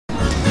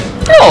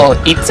Hello,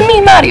 it's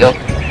me, Mario.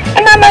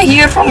 And I'm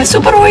here from the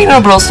Super Winner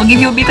Bros to give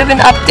you a bit of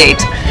an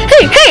update.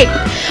 Hey!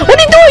 What are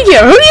you doing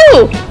here? Who are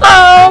you?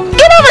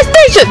 Get on my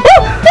station!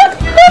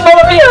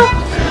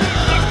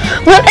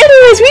 Well,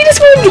 anyways, we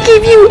just wanted to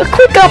give you a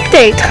quick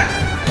update.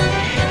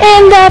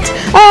 And that,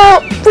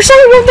 we're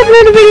sorry we haven't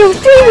uploaded a video in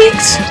 3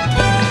 weeks.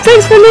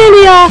 Thanks for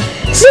nearly,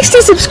 60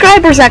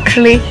 subscribers,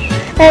 actually.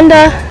 And,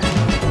 yeah.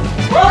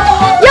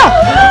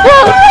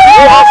 Well,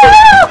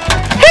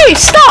 hey,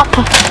 stop!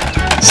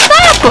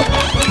 Stop!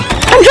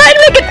 I'm trying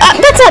to make it,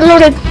 that's not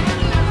loaded.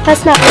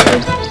 That's not loaded.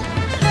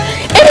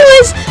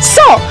 Anyways,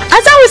 so,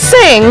 as I was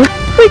saying,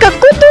 we got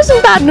good news and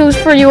bad news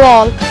for you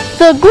all.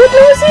 The good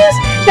news is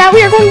that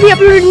we are going to be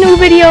uploading a new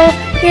video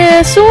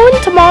soon,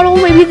 tomorrow,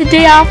 maybe the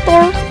day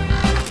after.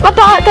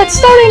 About that's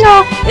starting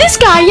this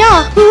guy,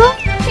 yeah.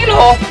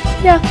 Hello.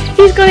 Yeah,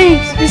 he's gonna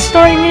be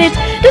starting it.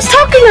 Just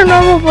talk in your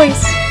normal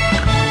voice.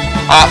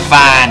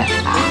 Fine.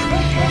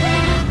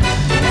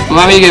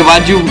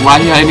 Why'd you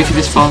hire me for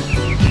this phone?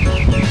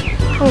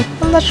 Oh,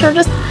 I'm not sure.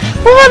 Just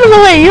move out of the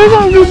way. You're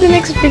gonna do the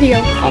next video.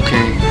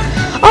 Okay.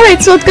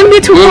 Alright, so it's gonna be a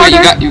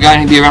two-parter. You got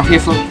anything around here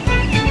for?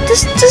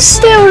 Just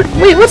stay over.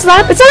 Wait, what's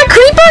that? Is that a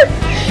creeper?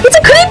 It's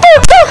a creeper!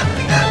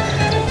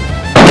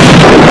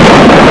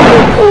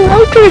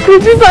 Oh, okay,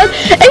 creepy, but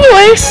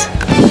anyways.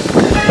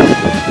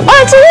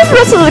 Alright, so here's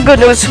the rest of the good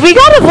news. We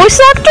got a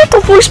voice actor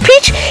to voice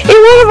Peach in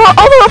one of our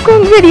other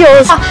upcoming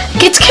videos.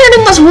 It's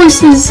Karen does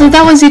voices, so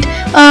that was it.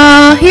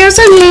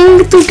 Here's a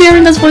link to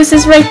Karen does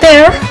voices right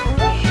there.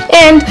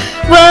 And,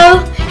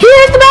 well,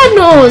 here's the bad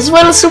news.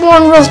 Well,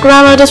 Supermodel's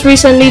grandma just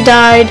recently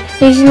died.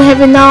 He's in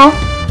heaven now.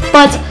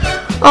 But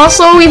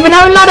also, we've been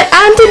having a lot of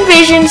ant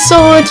invasions,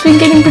 so it's been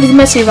getting pretty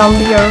messy around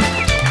here.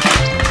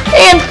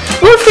 And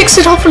we'll fix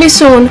it hopefully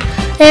soon.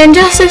 And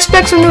just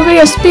expect some new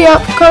videos to be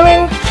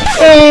upcoming.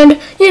 And,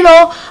 you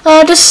know,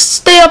 just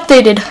stay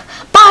updated.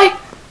 Bye!